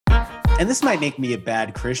and this might make me a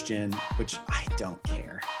bad Christian, which I don't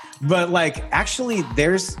care. But like, actually,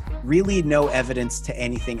 there's really no evidence to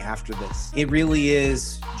anything after this. It really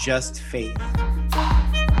is just faith.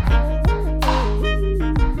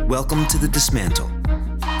 Welcome to The Dismantle,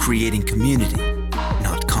 creating community,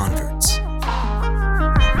 not converts.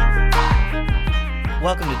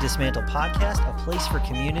 Welcome to Dismantle Podcast, a place for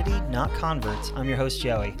community, not converts. I'm your host,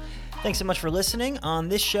 Joey. Thanks so much for listening. On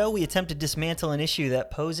this show, we attempt to dismantle an issue that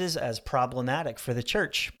poses as problematic for the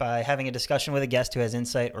church by having a discussion with a guest who has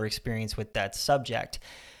insight or experience with that subject.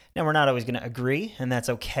 Now, we're not always going to agree, and that's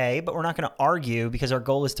okay, but we're not going to argue because our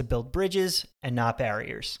goal is to build bridges and not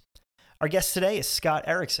barriers. Our guest today is Scott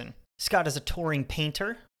Erickson. Scott is a touring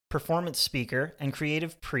painter, performance speaker, and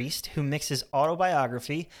creative priest who mixes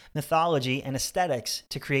autobiography, mythology, and aesthetics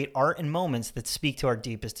to create art and moments that speak to our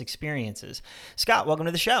deepest experiences. Scott, welcome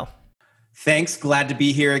to the show. Thanks. Glad to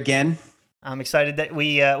be here again. I'm excited that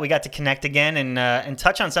we got to connect again and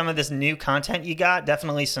touch on some of this new content you got.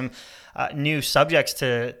 Definitely some new subjects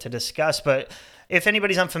to discuss. But if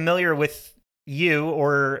anybody's unfamiliar with you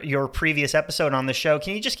or your previous episode on the show,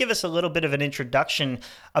 can you just give us a little bit of an introduction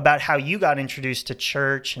about how you got introduced to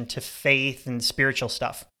church and to faith and spiritual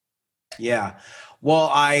stuff? Yeah. Well,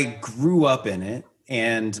 I grew up in it,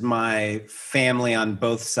 and my family on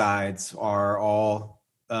both sides are all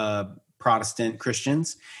Protestant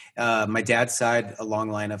Christians. My dad's side, a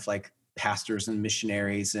long line of like pastors and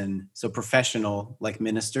missionaries, and so professional like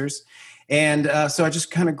ministers. And so I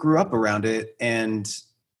just kind of grew up around it and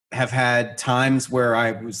have had times where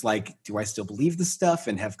I was like, do I still believe this stuff?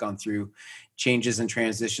 And have gone through changes and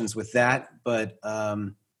transitions with that. But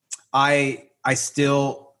I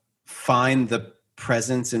still find the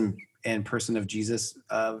presence and person of Jesus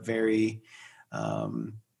very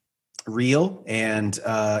real and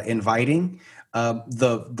inviting.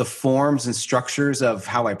 The forms and structures of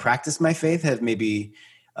how I practice my faith have maybe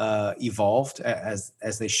evolved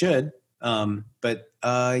as they should. But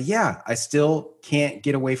I still can't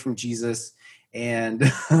get away from Jesus, and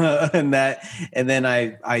and then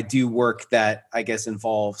I do work that I guess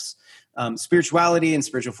involves spirituality and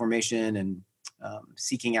spiritual formation and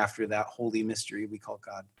seeking after that holy mystery we call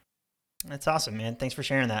God. That's awesome, man. Thanks for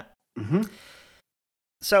sharing that. Mm-hmm.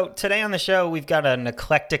 So today on the show, we've got an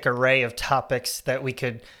eclectic array of topics that we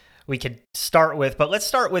could start with, but let's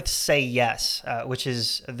start with Say Yes, which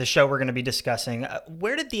is the show we're going to be discussing.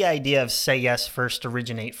 Where did the idea of Say Yes first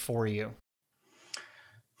originate for you?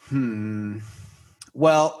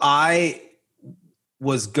 Well, I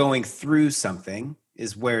was going through something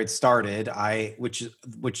is where it started.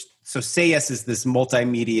 So Say Yes is this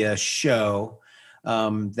multimedia show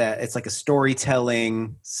that it's like a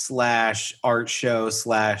storytelling / art show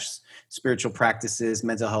 / spiritual practices,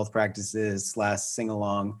 mental health practices / sing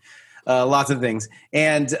along, lots of things.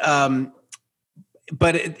 And,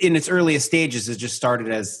 but in its earliest stages, it just started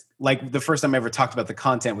as like the first time I ever talked about the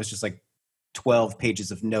content was just like 12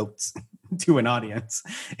 pages of notes to an audience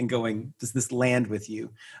and going, does this land with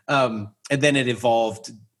you? And then it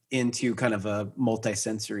evolved into kind of a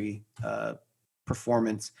multi-sensory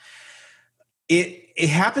performance. It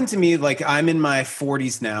happened to me, like I'm in my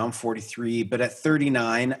 40s now, I'm 43, but at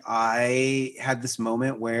 39, I had this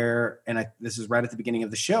moment where, this is right at the beginning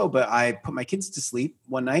of the show, but I put my kids to sleep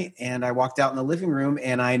one night and I walked out in the living room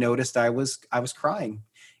and I noticed I was crying,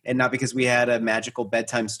 and not because we had a magical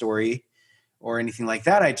bedtime story or anything like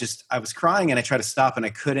that. I was crying and I tried to stop and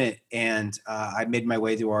I couldn't. And I made my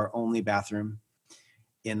way to our only bathroom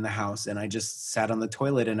in the house and I just sat on the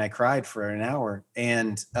toilet and I cried for an hour.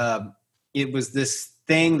 And, it was this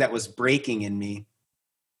thing that was breaking in me.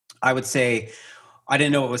 I would say I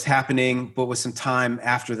didn't know what was happening, but with some time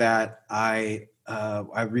after that, I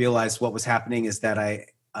realized what was happening is that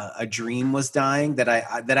a dream was dying, that I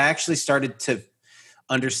actually started to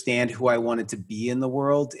understand who I wanted to be in the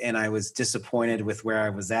world, and I was disappointed with where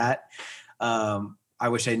I was at. I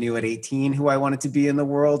wish I knew at 18 who I wanted to be in the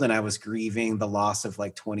world, and I was grieving the loss of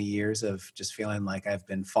like 20 years of just feeling like I've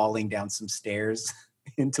been falling down some stairs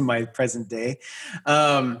into my present day.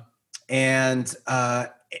 But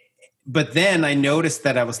then I noticed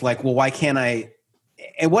that I was like, well, why can't I,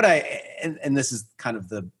 and this is kind of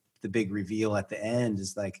the big reveal at the end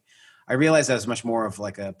is like, I realized I was much more of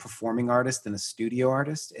like a performing artist than a studio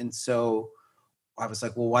artist. And so I was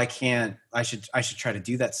like, well, why can't I should try to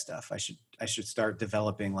do that stuff. I should start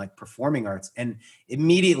developing like performing arts. And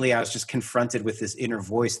immediately I was just confronted with this inner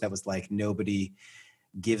voice that was like, nobody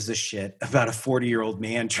gives a shit about a 40-year-old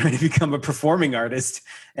man trying to become a performing artist.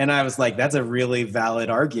 And I was like, that's a really valid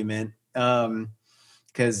argument.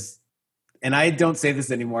 Because and I don't say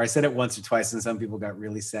this anymore. I said it once or twice and some people got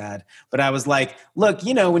really sad, but I was like, look,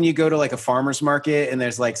 when you go to like a farmer's market and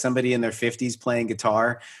there's like somebody in their 50s playing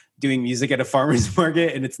guitar, doing music at a farmer's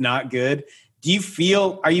market, and it's not good.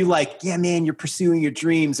 Are you like, yeah, man, you're pursuing your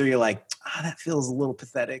dreams? Or you're like, that feels a little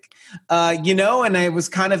pathetic, and I was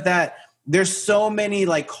kind of that. There's so many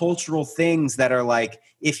like cultural things that are like,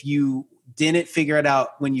 if you didn't figure it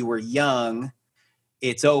out when you were young,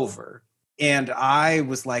 it's over. And I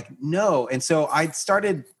was like, no. And so I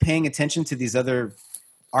started paying attention to these other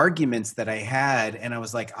arguments that I had. And I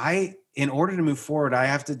was like, in order to move forward, I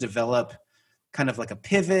have to develop kind of like a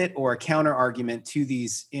pivot or a counter argument to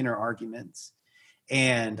these inner arguments.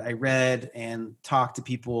 And I read and talked to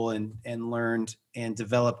people and learned and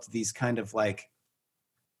developed these kind of like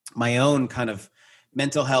my own kind of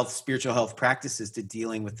mental health, spiritual health practices to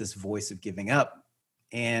dealing with this voice of giving up.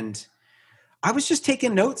 And I was just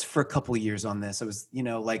taking notes for a couple of years on this. I was,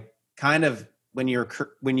 like kind of when you're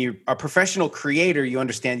a professional creator, you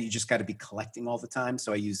understand you just got to be collecting all the time.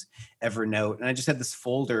 So I use Evernote, and I just had this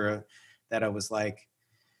folder that I was like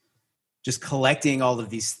just collecting all of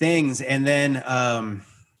these things. And then,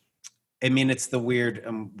 it's the weird,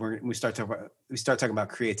 we start talking about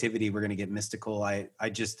creativity, we're going to get mystical. I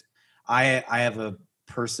have a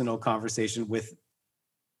personal conversation with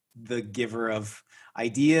the giver of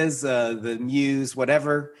ideas, the muse,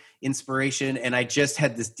 whatever, inspiration. And I just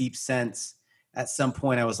had this deep sense at some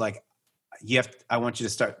point. I was like, I want you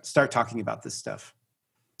to start talking about this stuff.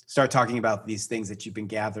 Start talking about these things that you've been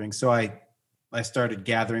gathering. So I started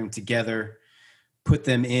gathering together, put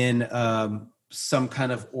them in some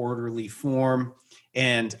kind of orderly form.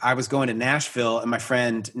 And I was going to Nashville, and my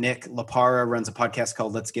friend Nick LaPara runs a podcast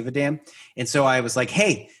called Let's Give a Damn. And so I was like,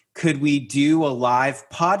 hey, could we do a live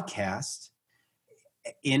podcast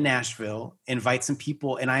in Nashville, invite some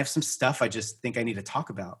people? And I have some stuff I just think I need to talk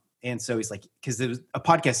about. And so he's like, because a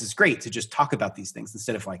podcast is great to just talk about these things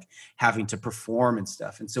instead of like having to perform and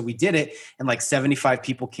stuff. And so we did it, and like 75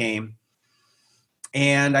 people came,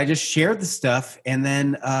 and I just shared the stuff. And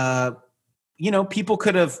then, people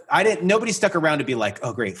nobody stuck around to be like,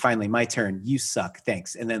 oh, great, finally my turn. You suck.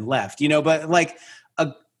 Thanks. And then left, but like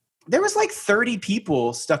there was like 30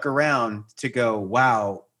 people stuck around to go,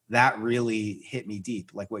 wow, that really hit me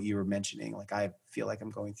deep. Like what you were mentioning, like, I feel like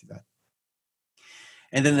I'm going through that.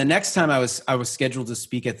 And then the next time I was scheduled to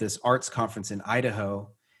speak at this arts conference in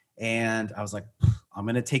Idaho. And I was like, I'm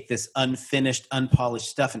going to take this unfinished, unpolished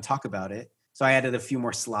stuff and talk about it. So I added a few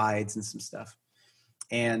more slides and some stuff.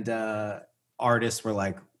 And artists were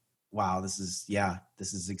like, wow, this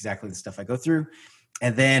is exactly the stuff I go through.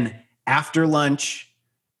 And then after lunch,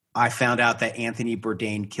 I found out that Anthony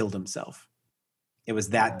Bourdain killed himself. It was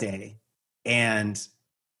that day. And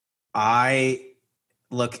I'm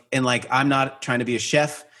not trying to be a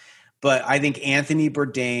chef, but I think Anthony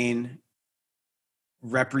Bourdain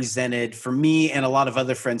represented, for me and a lot of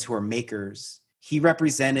other friends who are makers, he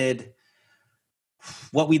represented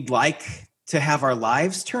what we'd like to have our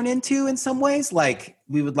lives turn into in some ways. Like,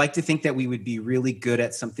 we would like to think that we would be really good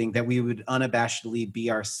at something, that we would unabashedly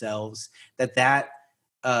be ourselves, that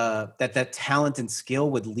talent and skill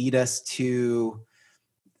would lead us to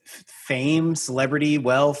fame, celebrity,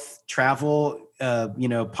 wealth, travel,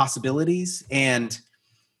 possibilities. And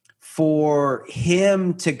for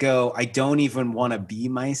him to go, I don't even want to be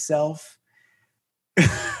myself.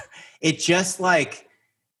 It just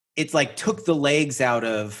took the legs out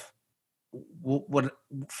of what,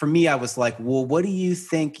 for me, I was like, well, what do you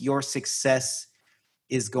think your success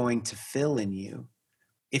is going to fill in you?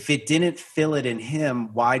 If it didn't fill it in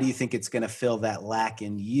him, why do you think it's going to fill that lack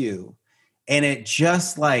in you? And it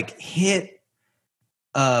just hit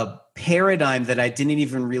a paradigm that I didn't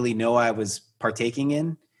even really know I was partaking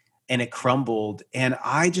in, and it crumbled. And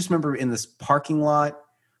I just remember in this parking lot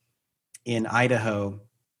in Idaho,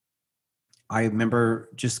 I remember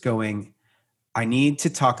just going, I need to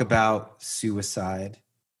talk about suicide.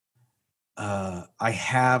 I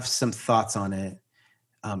have some thoughts on it.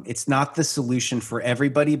 It's not the solution for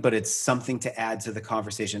everybody, but it's something to add to the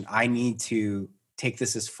conversation. I need to take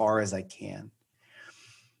this as far as I can.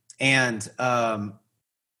 And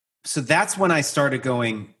so that's when I started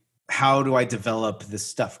going, how do I develop this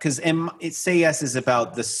stuff? Because Say Yes is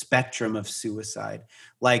about the spectrum of suicide.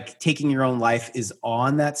 Like, taking your own life is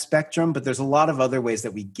on that spectrum, but there's a lot of other ways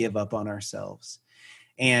that we give up on ourselves.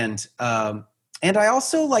 And I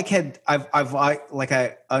also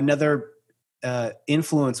another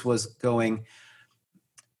influence was going,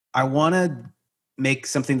 I want to make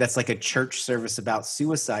something that's like a church service about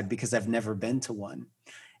suicide, because I've never been to one.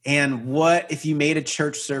 And what if you made a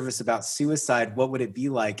church service about suicide? What would it be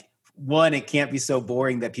like? one, it can't be so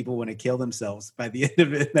boring that people want to kill themselves by the end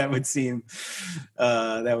of it. That would seem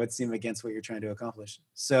against what you're trying to accomplish.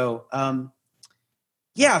 So,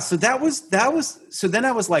 yeah, so so then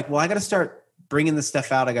I was like, well, I got to start bringing this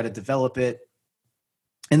stuff out. I got to develop it.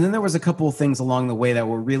 And then there was a couple of things along the way that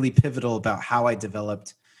were really pivotal about how I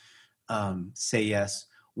developed Say Yes.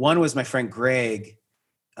 One was my friend Greg.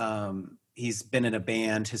 He's been in a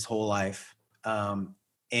band his whole life.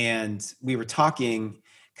 And we were talking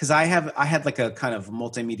because I had like a kind of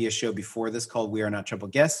multimedia show before this called We Are Not Trouble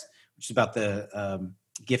Guests, which is about the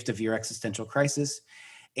gift of your existential crisis.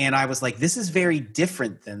 And I was like, this is very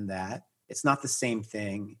different than that. It's not the same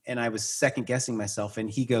thing. And I was second guessing myself. And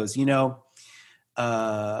he goes,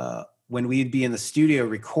 when we'd be in the studio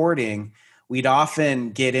recording, we'd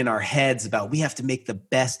often get in our heads about, we have to make the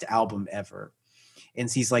best album ever. And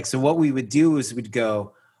he's like, so what we would do is we'd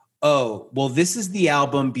go, oh, well, this is the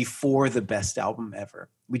album before the best album ever.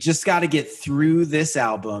 We just got to get through this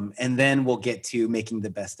album and then we'll get to making the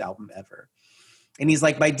best album ever. And he's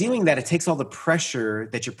like, by doing that, it takes all the pressure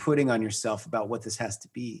that you're putting on yourself about what this has to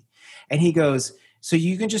be. And he goes, so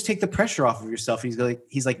you can just take the pressure off of yourself. He's like,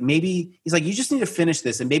 you just need to finish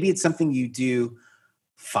this. And maybe it's something you do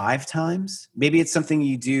 5 times. Maybe it's something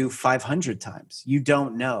you do 500 times. You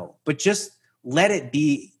don't know, but just let it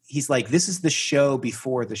be. He's like, this is the show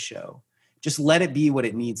before the show. Just let it be what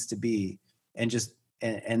it needs to be.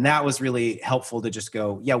 And that was really helpful to just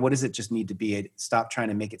go, yeah, what does it just need to be? Stop trying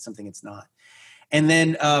to make it something it's not. And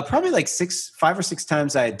then probably like 5 or 6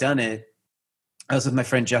 times I had done it, I was with my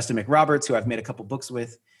friend Justin McRoberts, who I've made a couple books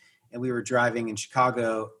with, and we were driving in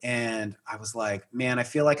Chicago, and I was like, man, I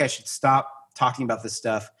feel like I should stop talking about this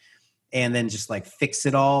stuff and then just like fix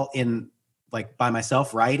it all in like by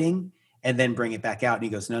myself writing and then bring it back out. And he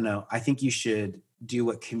goes, no, I think you should do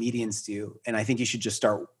what comedians do. And I think you should just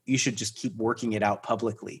keep working it out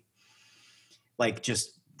publicly. Like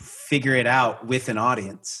just figure it out with an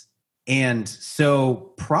audience. And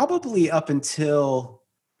so probably up until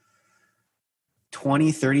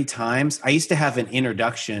 20, 30 times, I used to have an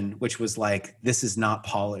introduction, which was like, this is not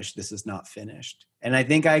polished. This is not finished. And I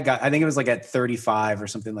think it was like at 35 or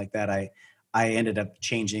something like that. I ended up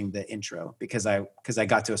changing the intro because I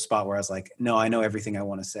got to a spot where I was like, no, I know everything I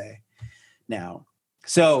want to say now.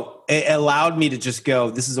 So it allowed me to just go,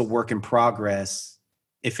 this is a work in progress.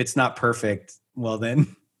 If it's not perfect, well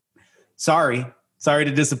then, sorry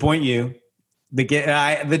to disappoint you.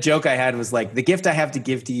 The joke I had was like, the gift I have to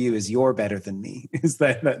give to you is you're better than me.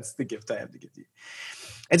 That's the gift I have to give to you.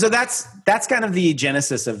 And so that's kind of the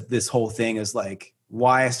genesis of this whole thing, is like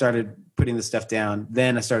why I started putting this stuff down.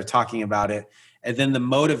 Then I started talking about it. And then the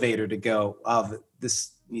motivator to go, oh,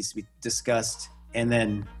 this needs to be discussed. And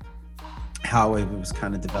then how it was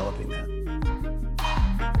kind of developing that.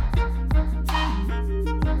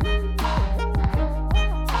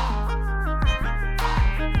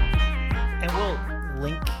 And we'll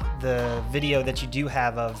link the video that you do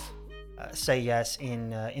have of Say Yes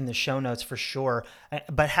in the show notes for sure.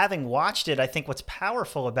 But having watched it, I think what's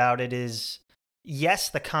powerful about it is, yes,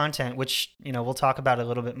 the content, which, we'll talk about a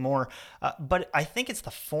little bit more, but I think it's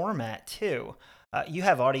the format too. You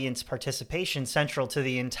have audience participation central to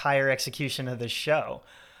the entire execution of the show.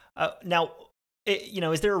 Now,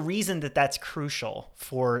 is there a reason that that's crucial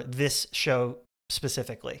for this show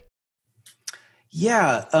specifically?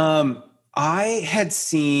 Yeah. I had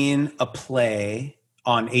seen a play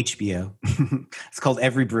on HBO. It's called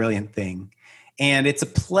Every Brilliant Thing. And it's a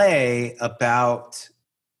play about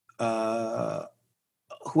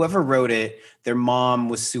whoever wrote it, their mom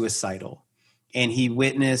was suicidal. And he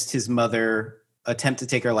witnessed his mother attempt to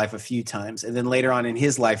take her life a few times. And then later on in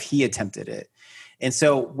his life, he attempted it. And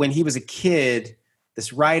so when he was a kid,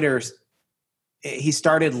 this writer, he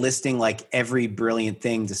started listing like every brilliant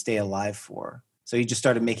thing to stay alive for. So he just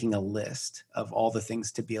started making a list of all the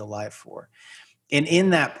things to be alive for. And in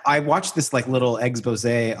that, I watched this like little expose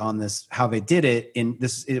on this, how they did it.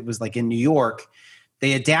 It was like in New York.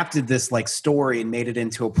 They adapted this like story and made it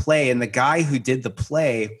into a play. And the guy who did the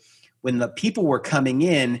play, when the people were coming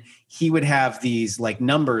in, he would have these like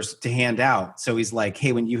numbers to hand out. So he's like,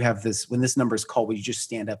 hey, when this number is called, will you just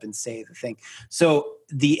stand up and say the thing? So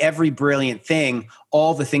the Every Brilliant Thing,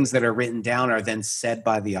 all the things that are written down are then said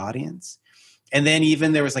by the audience. And then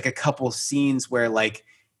even there was like a couple scenes where like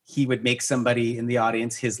he would make somebody in the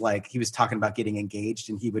audience he was talking about getting engaged,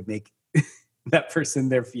 and he would make that person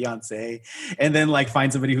their fiance, and then like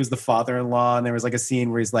find somebody who's the father-in-law. And there was like a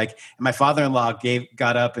scene where he's like, my father-in-law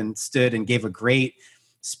got up and stood and gave a great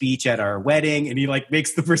speech at our wedding. And he like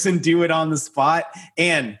makes the person do it on the spot.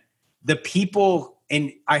 And the people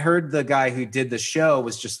and I heard the guy who did the show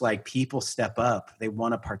was just like, people step up, they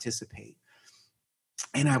want to participate.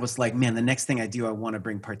 And I was like, man, the next thing I do, I want to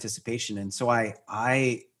bring participation in. So I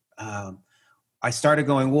started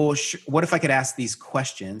going, well, what if I could ask these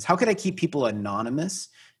questions? How could I keep people anonymous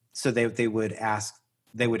so they would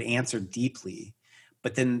answer deeply,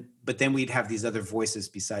 but then we'd have these other voices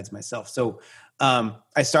besides myself. So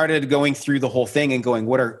I started going through the whole thing and going,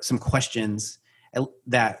 what are some questions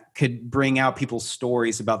that could bring out people's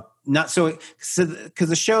stories about because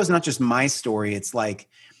the show is not just my story. It's like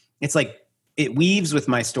it weaves with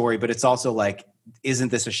my story, but it's also like, isn't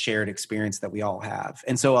this a shared experience that we all have?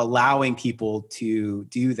 And so allowing people to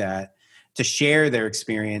do that, to share their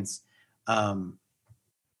experience,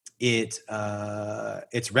 it's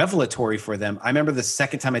revelatory for them. I remember the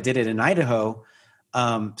second time I did it in Idaho,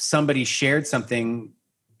 somebody shared something.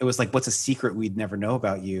 It was like, what's a secret we'd never know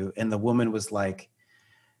about you? And the woman was like,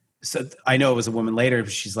 so I know it was a woman later,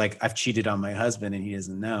 but she's like, I've cheated on my husband and he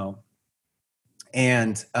doesn't know.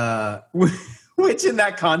 And, which in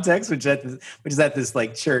that context, which is at this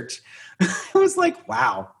like church, it was like,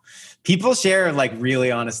 wow, people share like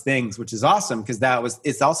really honest things, which is awesome. Cause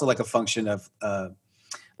it's also like a function of,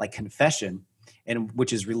 like confession, and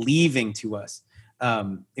which is relieving to us.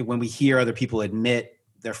 When we hear other people admit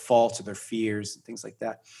their faults or their fears and things like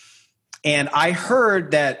that. And I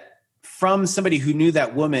heard that from somebody who knew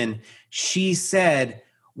that woman. She said,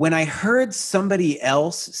 when I heard somebody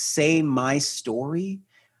else say my story,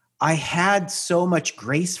 I had so much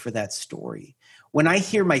grace for that story. When I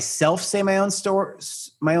hear myself say my own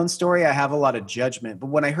story, I have a lot of judgment.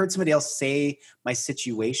 But when I heard somebody else say my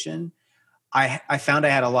situation, I found I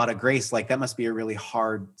had a lot of grace. Like, that must be a really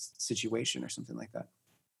hard situation or something like that.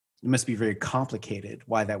 It must be very complicated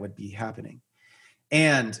why that would be happening.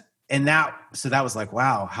 So that was like,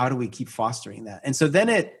 wow, how do we keep fostering that? And so then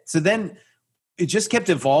it just kept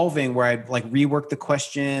evolving, where I'd like rework the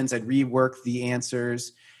questions, I'd rework the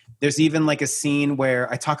answers. There's even like a scene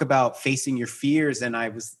where I talk about facing your fears. And I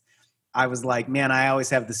was like, man, I always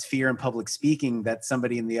have this fear in public speaking that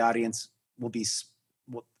somebody in the audience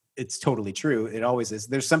it's totally true. It always is.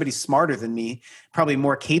 There's somebody smarter than me, probably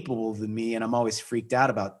more capable than me. And I'm always freaked out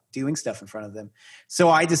about doing stuff in front of them. So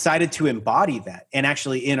I decided to embody that and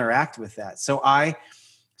actually interact with that. So a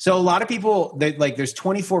lot of people, there's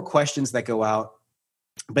 24 questions that go out,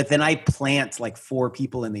 but then I plant like 4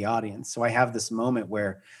 people in the audience. So I have this moment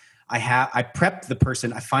where I prep the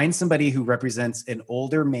person. I find somebody who represents an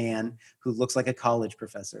older man who looks like a college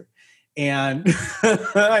professor. And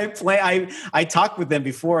I talked with them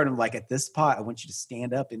before, and I'm like, at this part, I want you to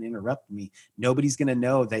stand up and interrupt me. Nobody's going to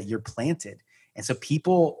know that you're planted. And so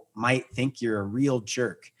people might think you're a real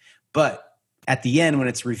jerk, but at the end, when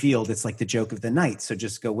it's revealed, it's like the joke of the night. So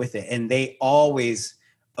just go with it. And they always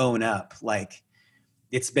own up. Like,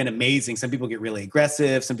 it's been amazing. Some people get really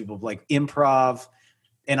aggressive. Some people like improv.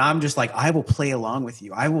 And I'm just like, I will play along with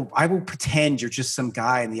you. I will pretend you're just some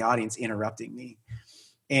guy in the audience interrupting me.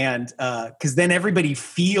 And because then everybody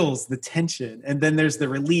feels the tension, and then there's the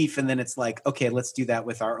relief, and then it's like, okay, let's do that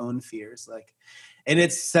with our own fears. Like, and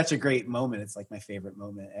it's such a great moment. It's like my favorite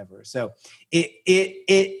moment ever. So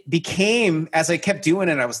it became, as I kept doing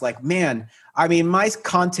it, I was like, man, I mean, my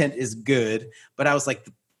content is good, but I was like,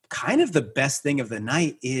 kind of the best thing of the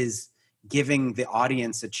night is giving the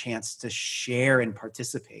audience a chance to share and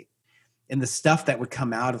participate. And the stuff that would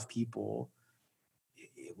come out of people,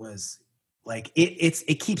 it was like,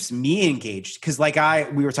 it keeps me engaged. Cause like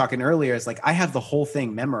we were talking earlier, it's like, I have the whole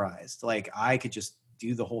thing memorized. Like, I could just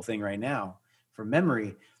do the whole thing right now from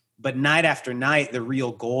memory, but night after night, the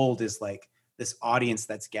real gold is like this audience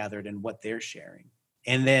that's gathered and what they're sharing.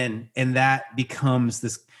 And that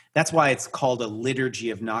becomes that's why it's called a liturgy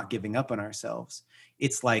of not giving up on ourselves.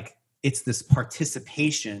 It's like, it's this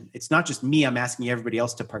participation. It's not just me. I'm asking everybody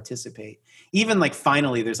else to participate. Even like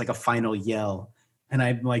finally, there's like a final yell. And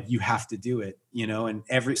I'm like, you have to do it, you know? And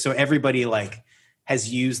so everybody like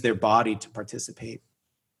has used their body to participate.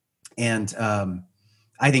 And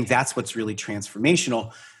I think that's what's really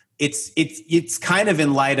transformational. It's kind of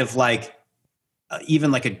in light of like,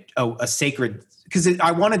 even like a sacred, because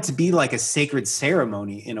I want it to be like a sacred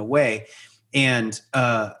ceremony in a way. And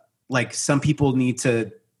like some people need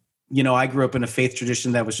to, you know, I grew up in a faith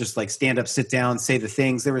tradition that was just like stand up, sit down, say the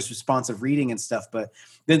things. There was responsive reading and stuff, but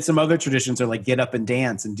then some other traditions are like get up and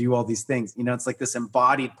dance and do all these things. You know, it's like this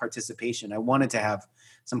embodied participation. I wanted to have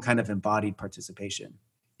some kind of embodied participation,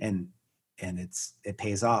 and it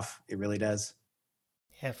pays off. It really does.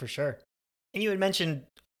 Yeah, for sure. And you had mentioned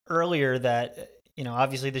earlier that, you know,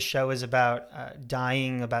 obviously the show is about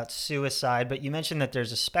dying, about suicide, but you mentioned that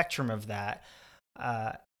there's a spectrum of that.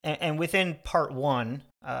 And within part one,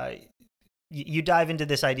 you dive into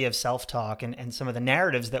this idea of self-talk and some of the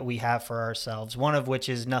narratives that we have for ourselves, one of which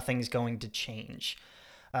is nothing's going to change.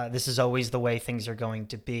 This is always the way things are going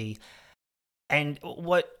to be. And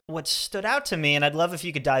what stood out to me, and I'd love if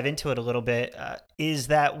you could dive into it a little bit, is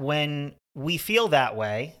that when we feel that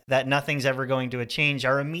way, that nothing's ever going to change,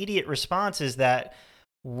 our immediate response is that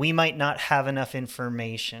we might not have enough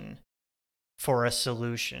information for a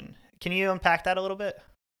solution. Can you unpack that a little bit?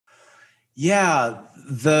 Yeah.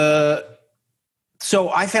 So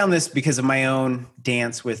I found this because of my own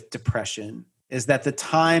dance with depression, is that the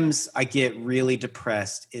times I get really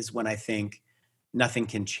depressed is when I think nothing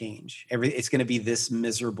can change. It's going to be this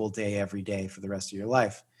miserable day every day for the rest of your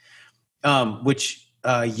life. Which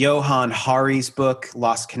Johann Hari's book,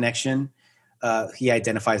 Lost Connection, he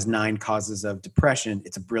identifies 9 causes of depression.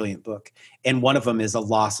 It's a brilliant book. And one of them is a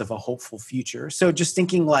loss of a hopeful future. So just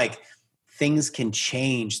thinking like things can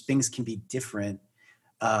change, things can be different,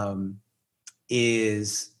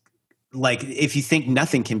 is like, if you think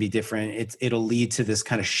nothing can be different, it'll lead to this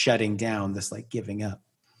kind of shutting down, this like giving up.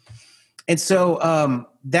 And so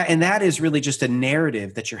that is really just a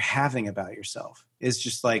narrative that you're having about yourself. Is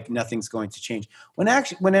just like nothing's going to change. When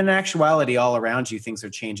in actuality, all around you, things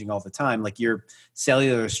are changing all the time. Like your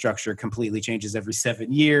cellular structure completely changes every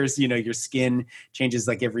 7 years. You know, your skin changes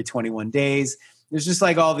like every 21 days. There's just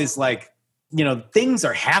like all these like, you know, things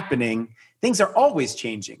are happening. Things are always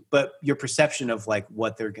changing, but your perception of like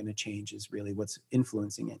what they're going to change is really what's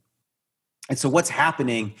influencing it. And so what's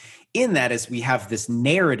happening in that is we have this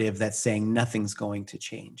narrative that's saying nothing's going to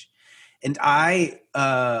change. And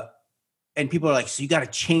and people are like, so you got to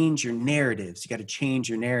change your narratives. You got to change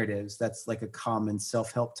your narratives. That's like a common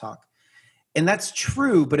self-help talk. And that's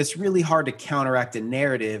true, but it's really hard to counteract a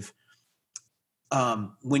narrative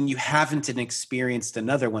when you haven't experienced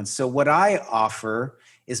another one. So what I offer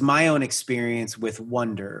is my own experience with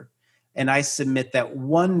wonder. And I submit that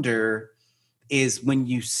wonder is when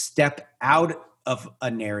you step out of a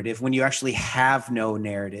narrative, when you actually have no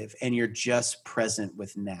narrative and you're just present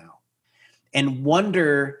with now. And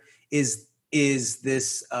wonder is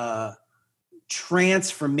this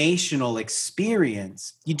transformational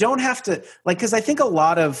experience. You don't have to, like, because I think a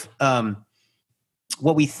lot of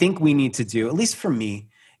what we think we need to do, at least for me,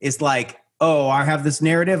 is like, oh, I have this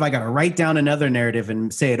narrative. I got to write down another narrative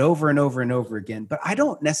and say it over and over and over again. But I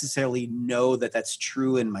don't necessarily know that that's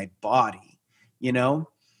true in my body, you know?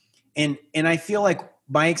 And I feel like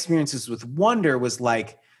my experiences with wonder was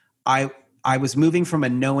like, I was moving from a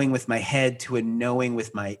knowing with my head to a knowing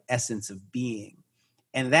with my essence of being.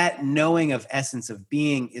 And that knowing of essence of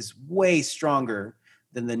being is way stronger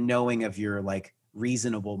than the knowing of your like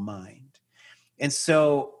reasonable mind. And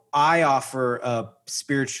so I offer a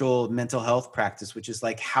spiritual mental health practice, which is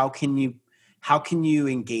like, how can you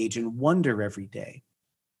engage in wonder every day?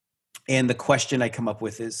 And the question I come up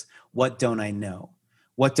with is, what don't I know?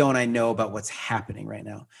 What don't I know about what's happening right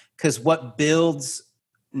now? Because what builds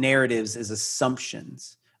narratives is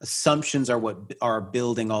assumptions. Assumptions are what are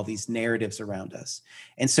building all these narratives around us.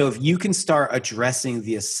 And so if you can start addressing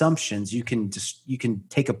the assumptions, you can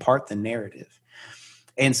take apart the narrative.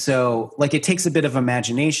 And so like, it takes a bit of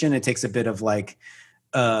imagination. It takes a bit of like,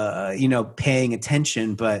 paying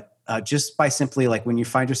attention, but just by simply like, when you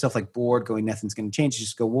find yourself like bored going, nothing's going to change, you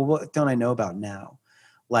just go, well, what don't I know about now?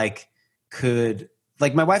 Like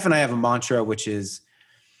my wife and I have a mantra, which is,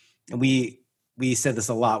 and we said this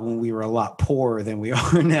a lot when we were a lot poorer than we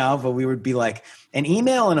are now, but we would be like, an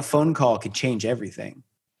email and a phone call could change everything.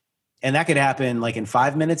 And that could happen like in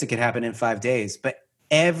 5 minutes. It could happen in 5 days, but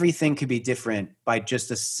everything could be different by just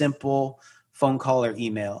a simple phone call or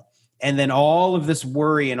email. And then all of this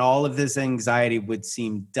worry and all of this anxiety would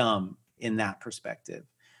seem dumb in that perspective.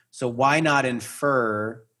 So why not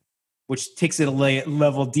infer, which takes it a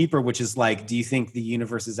level deeper, which is like, do you think the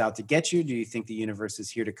universe is out to get you? Do you think the universe is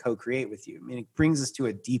here to co-create with you? I mean, it brings us to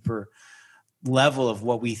a deeper level of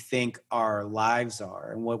what we think our lives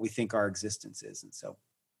are and what we think our existence is. And so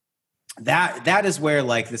that is where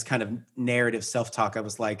like this kind of narrative self-talk, I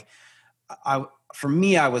was like, I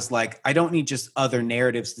was like, I don't need just other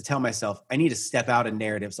narratives to tell myself. I need to step out of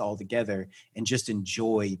narratives altogether and just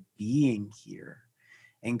enjoy being here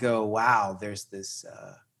and go, wow, there's this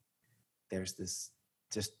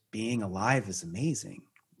just being alive is amazing,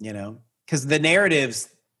 you know, because the narratives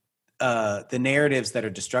that are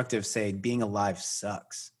destructive say being alive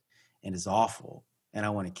sucks and is awful. And I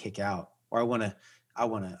want to kick out, or I want to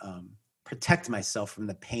protect myself from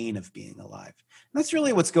the pain of being alive. And that's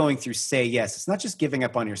really what's going through Say Yes. It's not just giving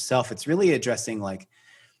up on yourself. It's really addressing, like,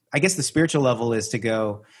 I guess the spiritual level is to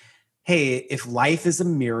go, hey, if life is a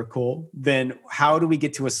miracle, then how do we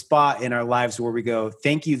get to a spot in our lives where we go,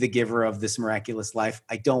 thank you, the giver of this miraculous life.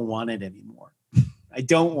 I don't want it anymore. I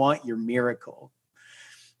don't want your miracle.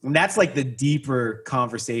 And that's like the deeper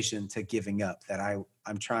conversation to giving up that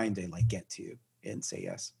I'm trying to like get to and say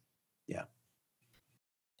yes. Yeah.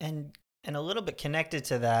 And a little bit connected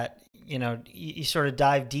to that, you sort of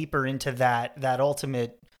dive deeper into that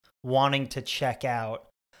ultimate wanting to check out.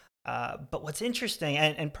 But what's interesting,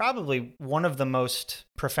 and probably one of the most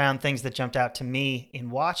profound things that jumped out to me in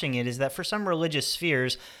watching it, is that for some religious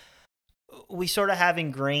spheres, we sort of have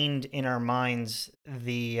ingrained in our minds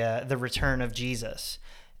the return of Jesus.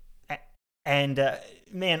 And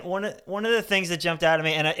man, one of the things that jumped out at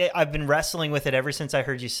me, and I've been wrestling with it ever since I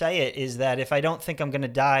heard you say it, is that if I don't think I'm going to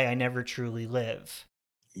die, I never truly live.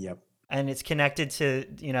 Yep. And it's connected to,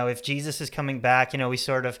 if Jesus is coming back, we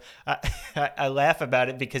sort of, I laugh about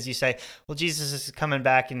it because you say, well, Jesus is coming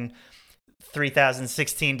back in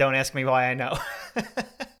 3016. Don't ask me why I know.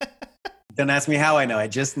 Don't ask me how I know. I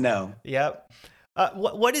just know. Yep.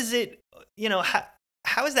 What is it,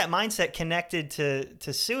 how is that mindset connected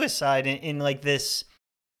to suicide in like this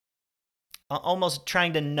almost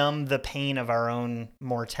trying to numb the pain of our own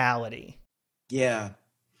mortality? Yeah.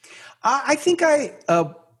 I think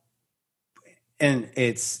and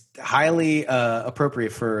it's highly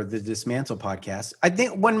appropriate for the Dismantle podcast. I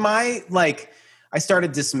think when I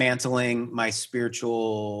started dismantling my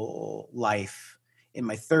spiritual life in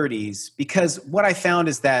my 30s, because what I found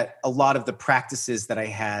is that a lot of the practices that I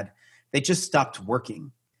had, they just stopped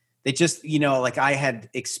working. They just, I had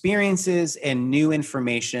experiences and new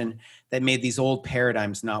information that made these old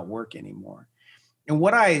paradigms not work anymore. And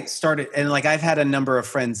what I started, and I've had a number of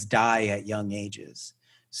friends die at young ages.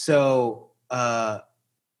 So,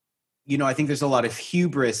 I think there's a lot of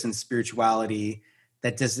hubris in spirituality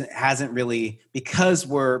that hasn't really, because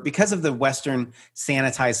of the Western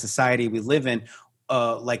sanitized society we live in,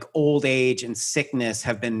 old age and sickness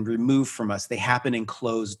have been removed from us. They happen in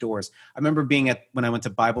closed doors. I remember when I went to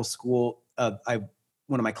Bible school, one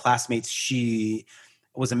of my classmates, she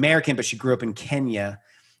was American, but she grew up in Kenya.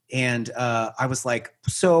 And I was like,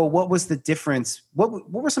 so what was the difference? What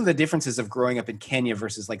were some of the differences of growing up in Kenya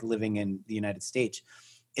versus living in the United States?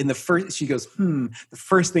 She goes, the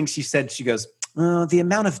first thing she said, she goes, the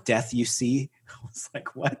amount of death you see. I was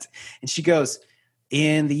like, what? And she goes,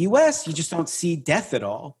 in the US, you just don't see death at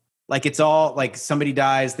all. It's all somebody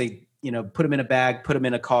dies, they, put them in a bag, put them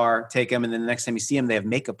in a car, take them. And then the next time you see them, they have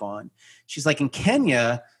makeup on. She's like, in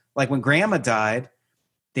Kenya, when grandma died,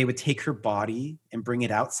 they would take her body and bring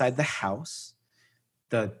it outside the house.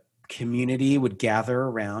 The community would gather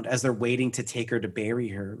around as they're waiting to take her to bury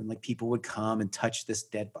her. And people would come and touch this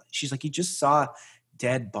dead body. She's like, you just saw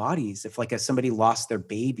dead bodies. If somebody lost their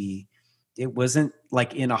baby, it wasn't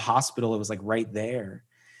in a hospital. It was right there.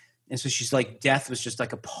 And so she's like, death was just a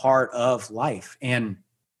part of life. And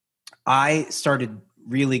I started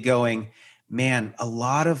really going, man, a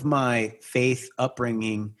lot of my faith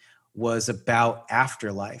upbringing was about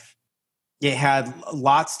afterlife. It had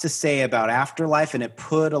lots to say about afterlife, and it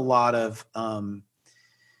put a lot of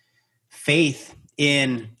faith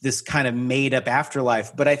in this kind of made up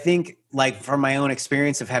afterlife. But I think from my own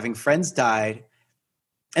experience of having friends died,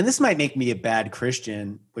 and this might make me a bad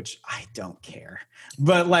Christian, which I don't care.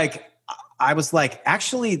 But I was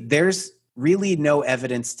actually, there's really no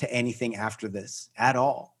evidence to anything after this at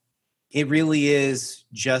all. It really is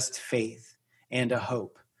just faith and a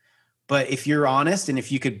hope. But if you're honest, and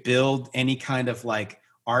if you could build any kind of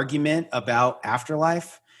argument about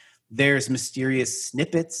afterlife, there's mysterious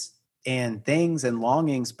snippets and things and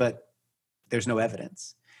longings, but there's no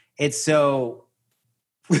evidence. It's so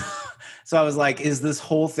I was like, is this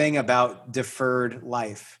whole thing about deferred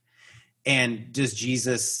life? And does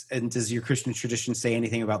Jesus and does your Christian tradition say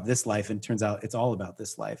anything about this life? And it turns out it's all about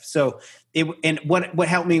this life. So what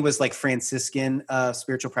helped me was Franciscan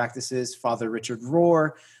spiritual practices, Father Richard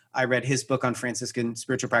Rohr. I read his book on Franciscan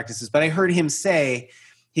spiritual practices, but I heard him say,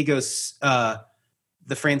 he goes,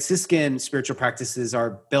 the Franciscan spiritual practices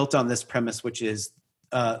are built on this premise, which is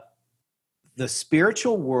the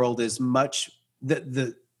spiritual world is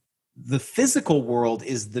the physical world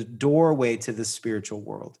is the doorway to the spiritual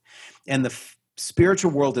world. And the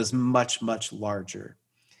spiritual world is much, much larger.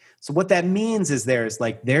 So what that means is there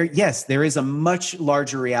is a much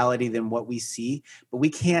larger reality than what we see, but we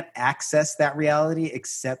can't access that reality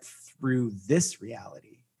except through this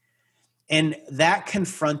reality. And that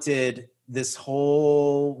confronted this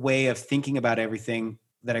whole way of thinking about everything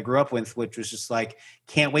that I grew up with, which was just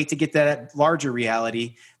can't wait to get that larger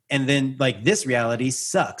reality. And then like this reality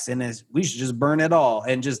sucks and we should just burn it all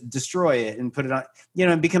and just destroy it and put it on,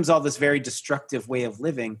 it becomes all this very destructive way of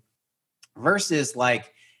living versus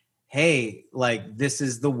like, hey, like this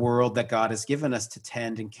is the world that God has given us to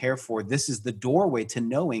tend and care for. This is the doorway to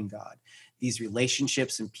knowing God. These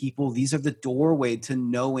relationships and people, these are the doorway to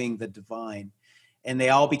knowing the divine. And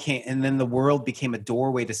then the world became a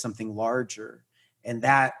doorway to something larger. And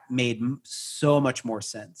that made so much more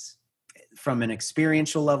sense from an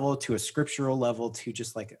experiential level to a scriptural level to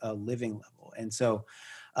just like a living level. And so,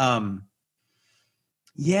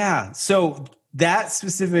 so that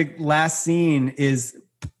specific last scene is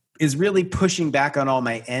really pushing back on all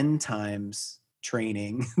my end times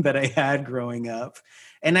training that I had growing up.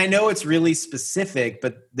 And I know it's really specific,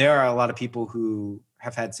 but there are a lot of people who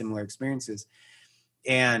have had similar experiences.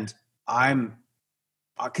 And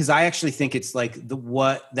because I actually think it's like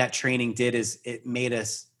what that training did is it made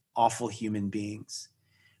us awful human beings.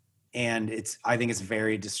 And I think it's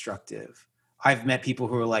very destructive. I've met people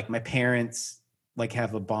who are like, my parents like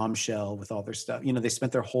have a bombshell with all their stuff. They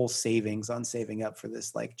spent their whole savings on saving up for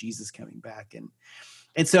this, like Jesus coming back.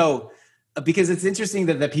 And so, because it's interesting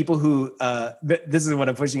that the people who, this is what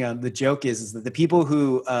I'm pushing on. The joke is that the people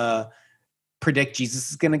who predict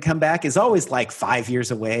Jesus is going to come back is always like 5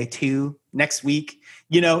 years away, 2 next week.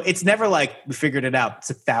 It's never like we figured it out. It's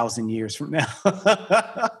 1,000 years from now.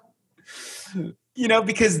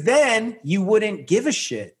 Because then you wouldn't give a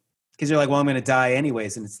shit because you're like, well, I'm going to die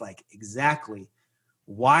anyways. And it's like, exactly.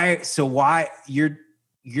 Why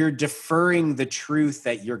you're deferring the truth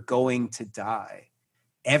that you're going to die.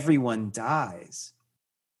 Everyone dies.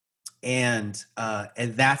 And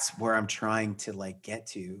that's where I'm trying to like get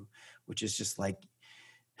to, which is just like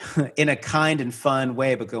in a kind and fun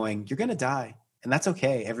way, but going, you're going to die and that's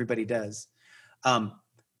okay. Everybody does. And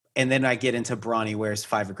then I get into Bronnie Ware's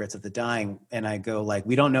 5 Regrets of the Dying. And I go like,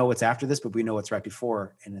 we don't know what's after this, but we know what's right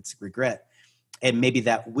before. And it's regret. And maybe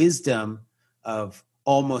that wisdom of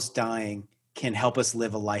almost dying can help us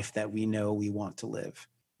live a life that we know we want to live.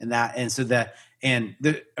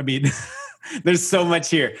 There's so much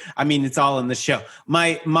here. I mean, it's all in the show.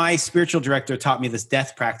 My spiritual director taught me this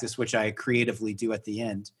death practice, which I creatively do at the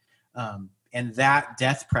end. And that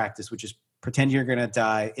death practice, which is pretend you're going to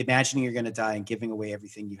die, imagining you're going to die and giving away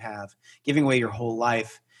everything you have, giving away your whole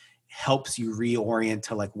life, helps you reorient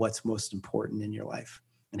to like what's most important in your life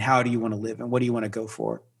and how do you want to live and what do you want to go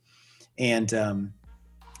for? And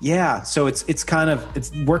so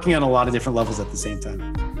it's working on a lot of different levels at the same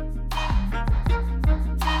time.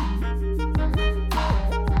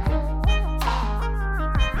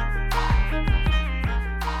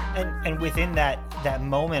 And within that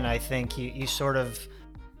moment, I think you sort of,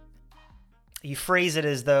 you phrase it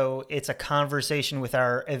as though it's a conversation with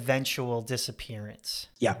our eventual disappearance.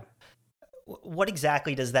 Yeah. What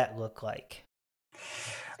exactly does that look like?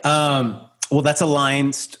 Well, that's a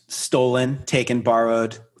line stolen, taken,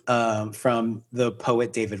 borrowed from the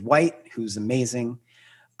poet David White, who's amazing.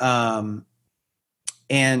 A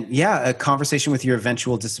conversation with your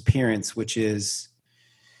eventual disappearance, which is,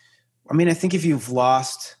 I think if you've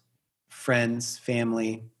lost friends,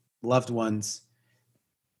 family, loved ones,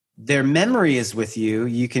 their memory is with you.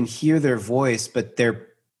 You can hear their voice, but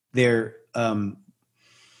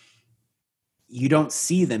you don't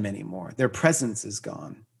see them anymore. Their presence is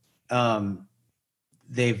gone.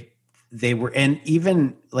 They were, and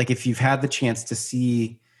even like if you've had the chance to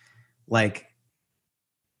see like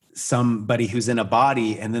somebody who's in a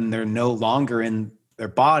body and then they're no longer in their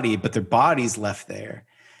body, but their body's left there.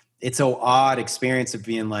 It's an odd experience of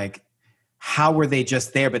being like, how were they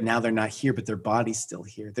just there, but now they're not here, but their body's still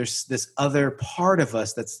here. There's this other part of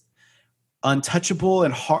us that's untouchable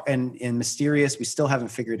and hard and mysterious. We still haven't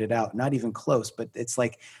figured it out, not even close, but it's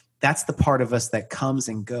like, that's the part of us that comes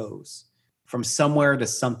and goes from somewhere to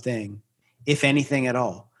something, if anything at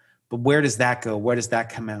all. But where does that go? Where does that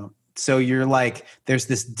come out? So you're like, there's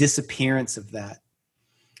this disappearance of that.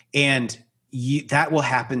 And that will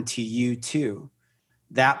happen to you too.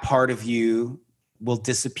 That part of you will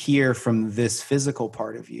disappear from this physical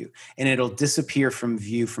part of you, and it'll disappear from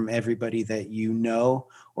view from everybody that you know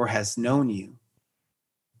or has known you.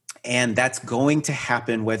 And that's going to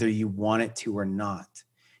happen whether you want it to or not.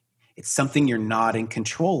 It's something you're not in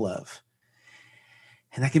control of.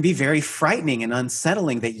 And that can be very frightening and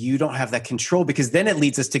unsettling that you don't have that control, because then it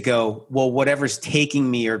leads us to go, well, whatever's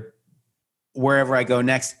taking me or wherever I go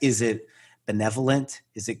next, is it benevolent?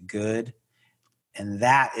 Is it good? And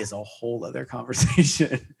that is a whole other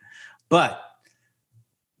conversation. But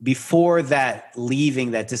before that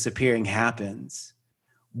leaving, that disappearing happens,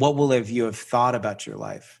 what will you have thought about your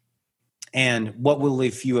life? And what will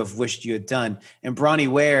if you have wished you had done? And Bronnie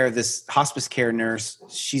Ware, this hospice care nurse,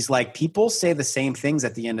 she's like, people say the same things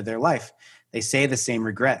at the end of their life. They say the same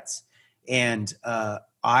regrets. And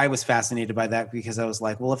I was fascinated by that because I was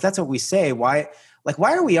like, well, if that's what we say, why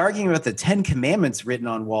are we arguing about the 10 commandments written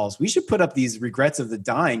on walls? We should put up these regrets of the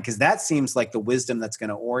dying, because that seems like the wisdom that's going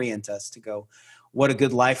to orient us to go, what a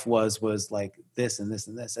good life was like this and this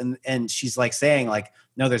and this. And she's like saying like,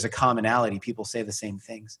 no, there's a commonality. People say the same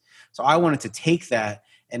things. So I wanted to take that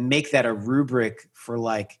and make that a rubric for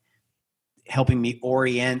like helping me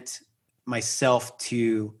orient myself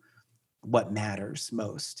to what matters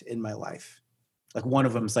most in my life. Like one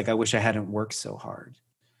of them is like, I wish I hadn't worked so hard,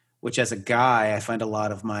 which as a guy, I find a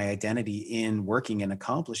lot of my identity in working and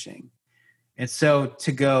accomplishing. And so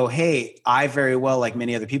to go, hey, I very well, like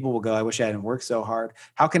many other people will go, I wish I hadn't worked so hard.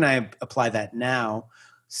 How can I apply that now?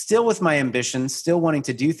 Still with my ambitions, still wanting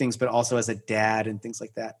to do things, but also as a dad and things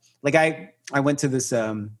like that. Like I went to this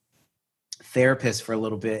therapist for a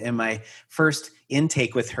little bit, and my first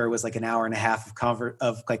intake with her was like an hour and a half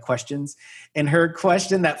of like questions. And her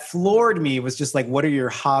question that floored me was just like, what are your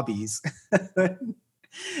hobbies?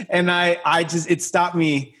 And it stopped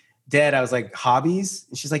me dead. I was like, hobbies?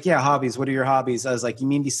 And she's like, yeah, hobbies. What are your hobbies? I was like, you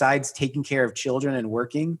mean besides taking care of children and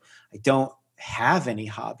working? I don't have any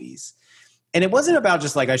hobbies. And it wasn't about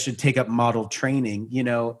just like, I should take up model training. You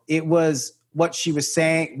know, it was what she was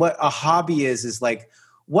saying. What a hobby is like,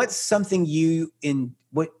 what's something you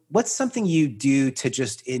do to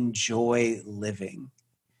just enjoy living?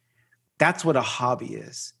 That's what a hobby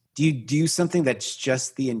is. Do you do something that's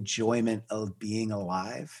just the enjoyment of being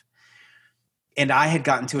alive? And I had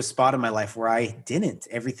gotten to a spot in my life where I didn't.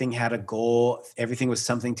 Everything had a goal. Everything was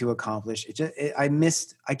something to accomplish. I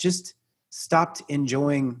just stopped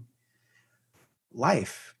enjoying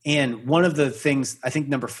life. And one of the things, I think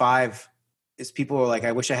number 5 is people are like,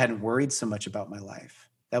 I wish I hadn't worried so much about my life.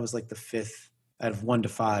 That was like the 5th out of 1 to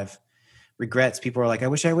 5 regrets. People are like, I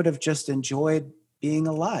wish I would have just enjoyed being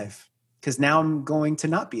alive, because now I'm going to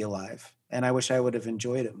not be alive. And I wish I would have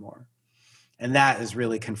enjoyed it more. And that is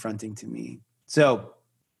really confronting to me. So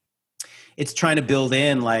it's trying to build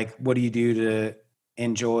in, like, what do you do to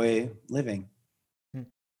enjoy living?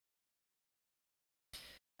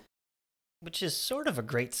 Which is sort of a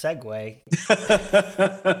great segue.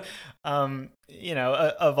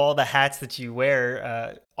 Of all the hats that you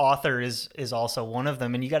wear, author is also one of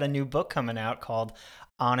them. And you got a new book coming out called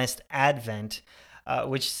Honest Advent,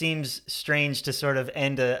 which seems strange to sort of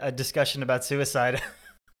end a discussion about suicide.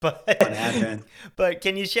 But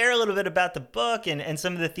can you share a little bit about the book and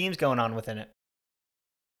some of the themes going on within it?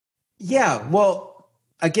 Yeah, well,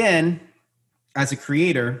 again, as a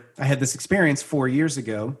creator, I had this experience 4 years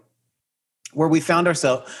ago where we found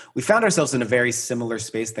ourselves in a very similar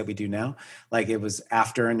space that we do now. Like, it was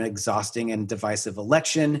after an exhausting and divisive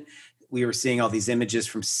election. We were seeing all these images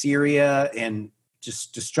from Syria and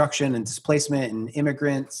just destruction and displacement and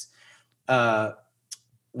immigrants.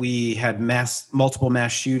 We had multiple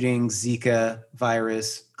mass shootings, Zika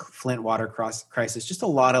virus, Flint water crisis, just a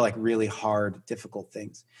lot of like really hard, difficult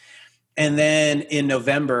things. And then in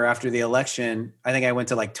November, after the election, I think I went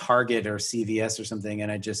to like Target or CVS or something.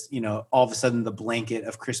 And I just, all of a sudden the blanket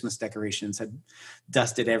of Christmas decorations had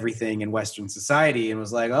dusted everything in Western society, and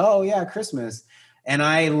was like, oh yeah, Christmas. And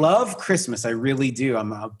I love Christmas. I really do.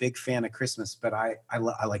 I'm a big fan of Christmas, but I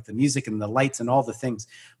like the music and the lights and all the things.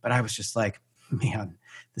 But I was just like, man,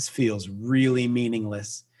 this feels really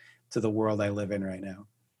meaningless to the world I live in right now.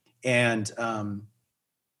 And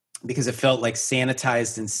because it felt like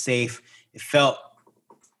sanitized and safe. It felt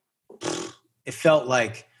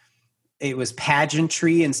like it was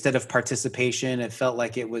pageantry instead of participation. It felt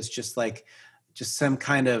like it was just some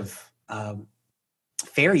kind of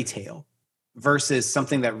fairy tale versus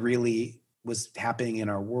something that really was happening in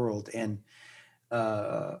our world. And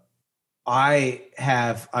I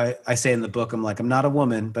say in the book, I'm like, I'm not a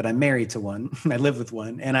woman, but I'm married to one. I live with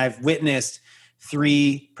one. And I've witnessed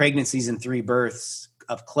 3 pregnancies and 3 births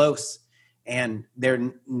up close. And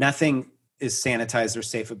nothing is sanitized or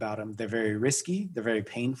safe about them. They're very risky. They're very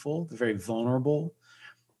painful. They're very vulnerable.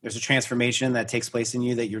 There's a transformation that takes place in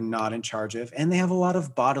you that you're not in charge of. And they have a lot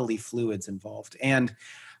of bodily fluids involved. And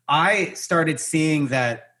I started seeing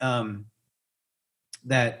that,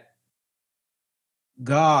 that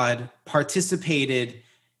God participated,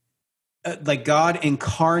 like God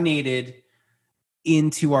incarnated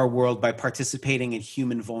into our world by participating in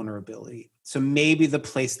human vulnerability. So maybe the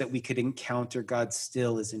place that we could encounter God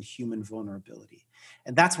still is in human vulnerability.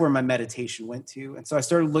 And that's where my meditation went to. And so I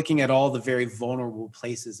started looking at all the very vulnerable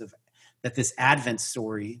places that this Advent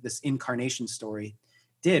story, this incarnation story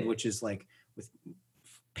did, which is like with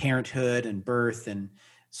parenthood and birth and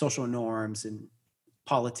social norms and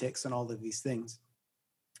politics and all of these things.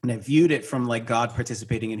 And I viewed it from like God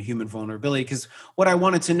participating in human vulnerability, because what I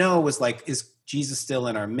wanted to know was like, is Jesus still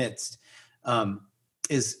in our midst?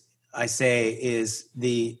 Is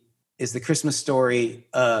the Christmas story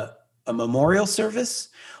a memorial service,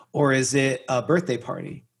 or is it a birthday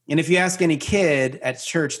party? And if you ask any kid at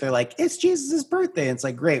church, they're like, it's Jesus' birthday. And it's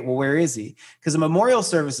like, great, well, where is he? Because a memorial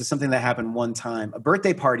service is something that happened one time. A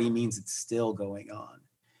birthday party means it's still going on.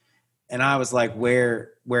 And I was like,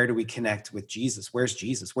 where do we connect with Jesus? Where's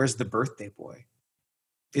Jesus? Where's the birthday boy?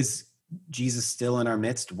 Is Jesus still in our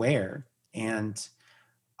midst? Where? And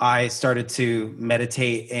I started to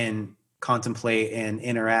meditate and contemplate and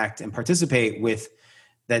interact and participate with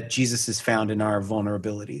that Jesus is found in our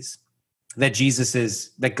vulnerabilities,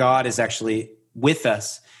 that God is actually with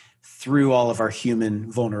us through all of our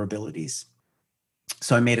human vulnerabilities.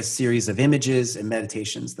 So I made a series of images and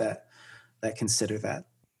meditations that consider that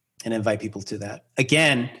and invite people to that.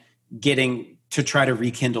 Again, getting to try to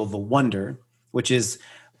rekindle the wonder, which is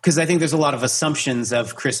because I think there's a lot of assumptions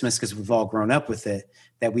of Christmas, because we've all grown up with it,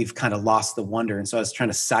 that we've kind of lost the wonder. And so I was trying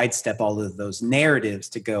to sidestep all of those narratives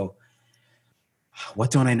to go,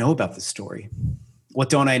 what don't I know about this story? What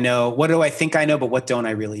don't I know? What do I think I know, but what don't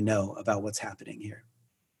I really know about what's happening here?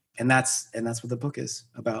 And that's what the book is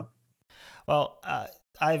about. Well,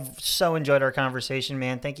 I've so enjoyed our conversation,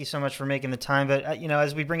 man. Thank you so much for making the time. But,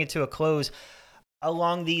 as we bring it to a close,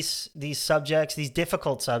 along these subjects, these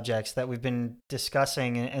difficult subjects that we've been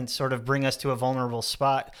discussing and sort of bring us to a vulnerable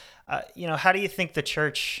spot, how do you think the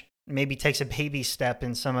church maybe takes a baby step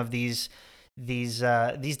in some of these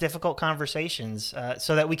difficult conversations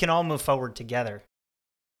so that we can all move forward together?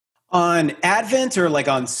 On Advent, or like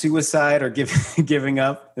on suicide or giving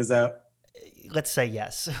up? Is that? Let's say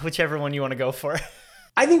yes, whichever one you want to go for.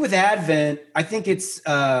 I think with Advent, I think it's,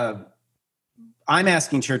 I'm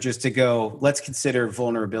asking churches to go, let's consider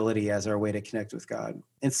vulnerability as our way to connect with God.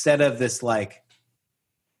 Instead of this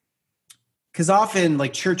because often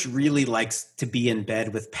like church really likes to be in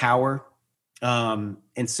bed with power. And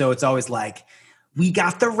so it's always like, we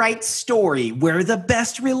got the right story. We're the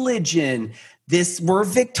best religion. We're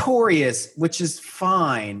victorious, which is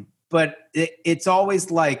fine. But it's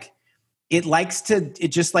always like, it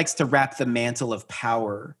just likes to wrap the mantle of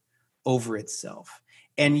power over itself.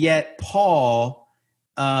 And yet Paul,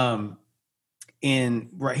 in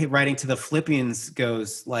writing to the Philippians,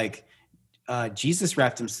 goes like, Jesus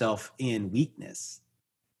wrapped himself in weakness.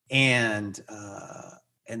 And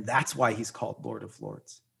that's why he's called Lord of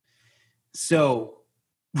Lords. So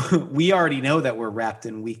we already know that we're wrapped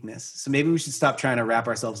in weakness. So maybe we should stop trying to wrap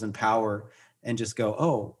ourselves in power and just go,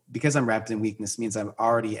 oh, because I'm wrapped in weakness means I'm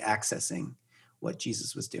already accessing what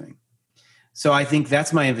Jesus was doing. So I think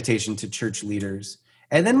that's my invitation to church leaders.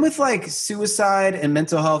 And then with like suicide and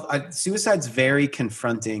mental health, suicide's very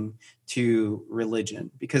confronting to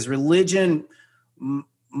religion, because religion,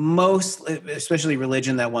 especially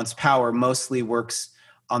religion that wants power, mostly works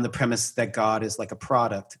on the premise that God is like a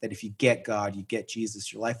product, that if you get God, you get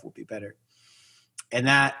Jesus, your life will be better. And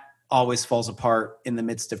that always falls apart in the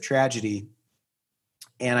midst of tragedy.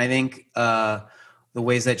 And I think the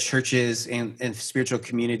ways that churches and spiritual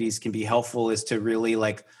communities can be helpful is to really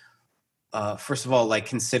first of all,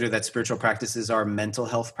 consider that spiritual practices are mental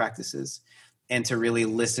health practices, and to really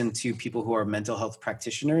listen to people who are mental health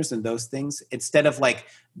practitioners and those things, instead of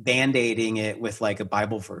band-aiding it with a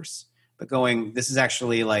Bible verse, but going, this is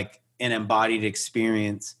actually an embodied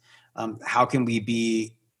experience. How can we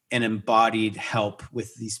be an embodied help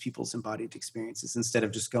with these people's embodied experiences, instead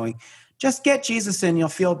of just going, just get Jesus in, you'll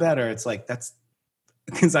feel better. It's that's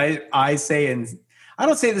because I say, and I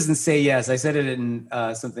don't say this in Say Yes, I said it in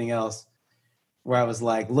something else where I was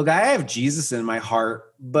like, look, I have Jesus in my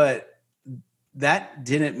heart, but that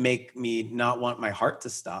didn't make me not want my heart to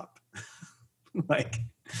stop.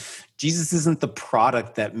 Jesus isn't the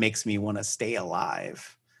product that makes me want to stay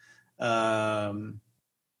alive. I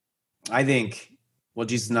think,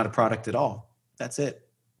 Jesus is not a product at all. That's it.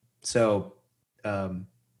 So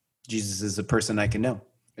Jesus is a person I can know.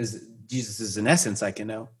 Jesus is an essence I can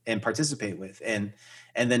know and participate with, and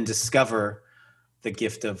then discover the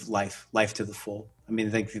gift of life to the full. I mean,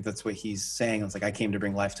 I think that's what he's saying. It's I came to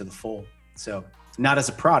bring life to the full. So not as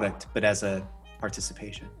a product, but as a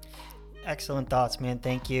participation. Excellent thoughts, man.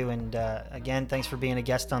 Thank you. And again, thanks for being a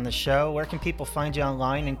guest on the show. Where can people find you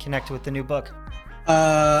online and connect with the new book?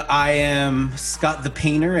 I am Scott the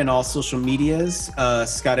Painter in all social medias.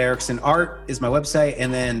 Scott Erickson Art is my website.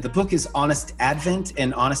 And then the book is Honest Advent,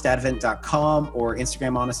 and honestadvent.com or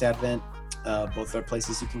Instagram Honest Advent. Both are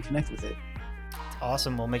places you can connect with it.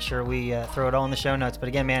 Awesome. We'll make sure we throw it all in the show notes. But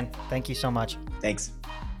again, man, thank you so much. Thanks.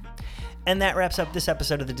 And that wraps up this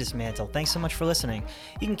episode of The Dismantle. Thanks so much for listening.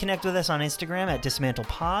 You can connect with us on Instagram at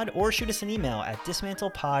DismantlePod or shoot us an email at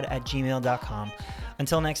dismantlepod@gmail.com.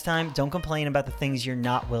 Until next time, don't complain about the things you're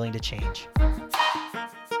not willing to change.